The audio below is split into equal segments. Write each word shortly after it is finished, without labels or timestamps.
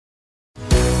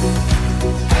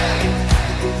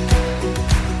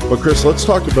But Chris, let's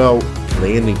talk about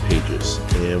landing pages.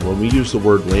 And when we use the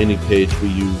word landing page,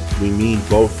 we mean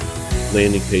both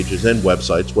landing pages and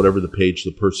websites, whatever the page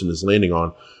the person is landing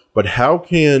on. But how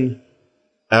can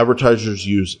advertisers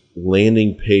use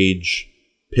landing page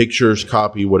pictures,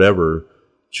 copy, whatever,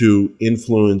 to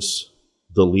influence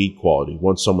the lead quality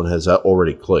once someone has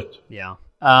already clicked? Yeah.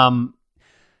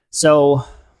 So, I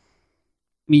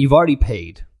mean, you've already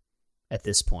paid at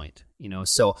this point,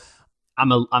 so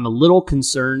I'm a little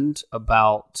concerned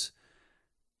about,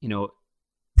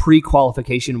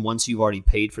 pre-qualification once you've already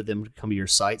paid for them to come to your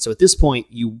site. So at this point,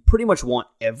 you pretty much want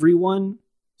everyone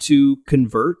to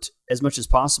convert as much as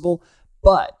possible,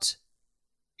 but,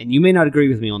 and you may not agree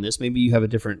with me on this, maybe you have a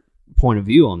different point of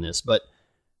view on this, but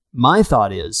my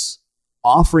thought is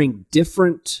offering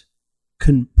different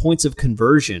points of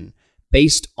conversion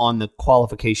based on the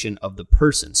qualification of the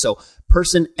person. So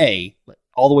person A,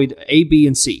 all the way to A, B,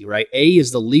 and C, right? A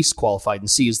is the least qualified and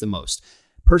C is the most.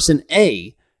 Person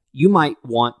A, you might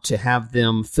want to have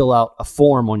them fill out a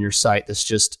form on your site that's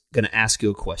just going to ask you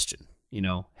a question.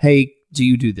 Hey, do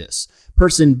you do this?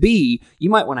 Person B, you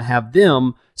might want to have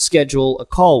them schedule a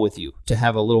call with you to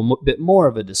have a little bit more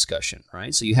of a discussion,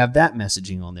 right? So you have that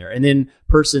messaging on there. And then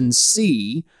person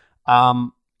C,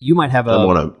 you might have I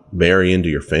want to marry into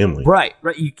your family. Right.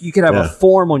 You could have a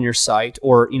form on your site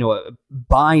or, a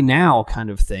buy now kind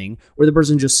of thing where the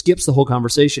person just skips the whole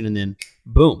conversation and then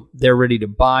boom, they're ready to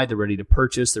buy, they're ready to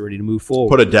purchase, they're ready to move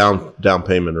forward. Put a down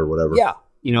payment or whatever. Yeah.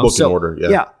 Book an order.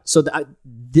 Yeah. So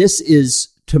this is,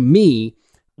 to me,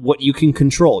 what you can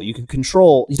control. You can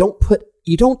control,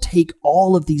 you don't take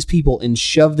all of these people and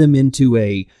shove them into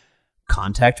a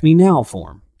contact me now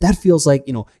form. That feels like,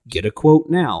 get a quote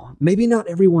now. Maybe not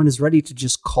everyone is ready to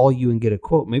just call you and get a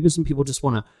quote. Maybe some people just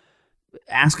want to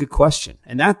ask a question.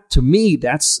 And that, to me,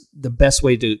 that's the best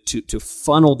way to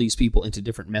funnel these people into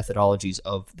different methodologies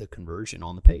of the conversion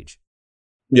on the page.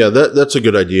 Yeah, that's a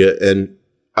good idea. And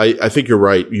I think you're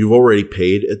right. You've already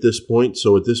paid at this point.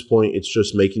 So at this point, it's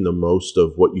just making the most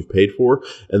of what you've paid for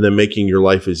and then making your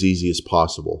life as easy as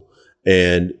possible.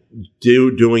 And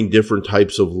doing different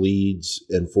types of leads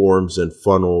and forms and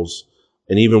funnels,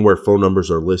 and even where phone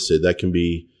numbers are listed, that can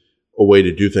be a way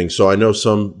to do things. So I know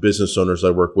some business owners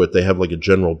I work with, they have like a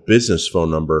general business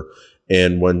phone number.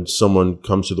 And when someone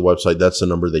comes to the website, that's the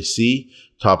number they see,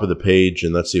 top of the page,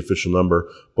 and that's the official number.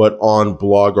 But on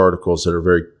blog articles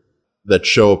that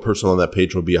show a person on that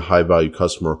page will be a high value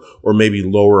customer, or maybe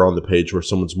lower on the page where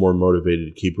someone's more motivated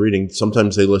to keep reading.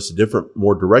 Sometimes they list a different,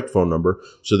 more direct phone number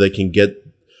so they can get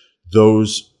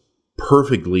those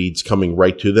perfect leads coming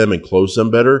right to them and close them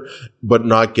better, but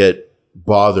not get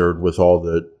bothered with all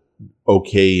the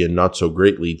okay and not so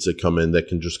great leads that come in that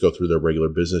can just go through their regular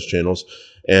business channels.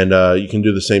 And you can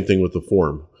do the same thing with the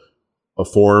form. A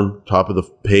form, top of the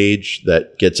page,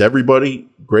 that gets everybody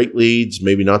great leads,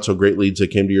 maybe not so great leads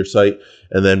that came to your site,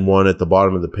 and then one at the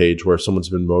bottom of the page where someone's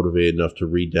been motivated enough to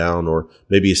read down, or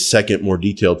maybe a second, more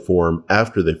detailed form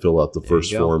after they fill out the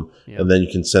first form, and then you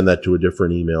can send that to a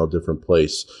different email, different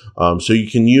place. So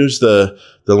you can use the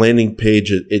landing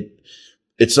page.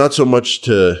 It's not so much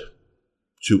to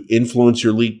influence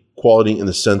your lead quality in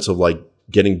the sense of like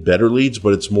getting better leads,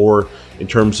 but it's more in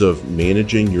terms of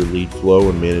managing your lead flow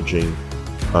and managing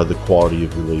the quality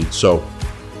of your leads. So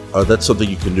that's something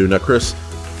you can do. Now, Chris,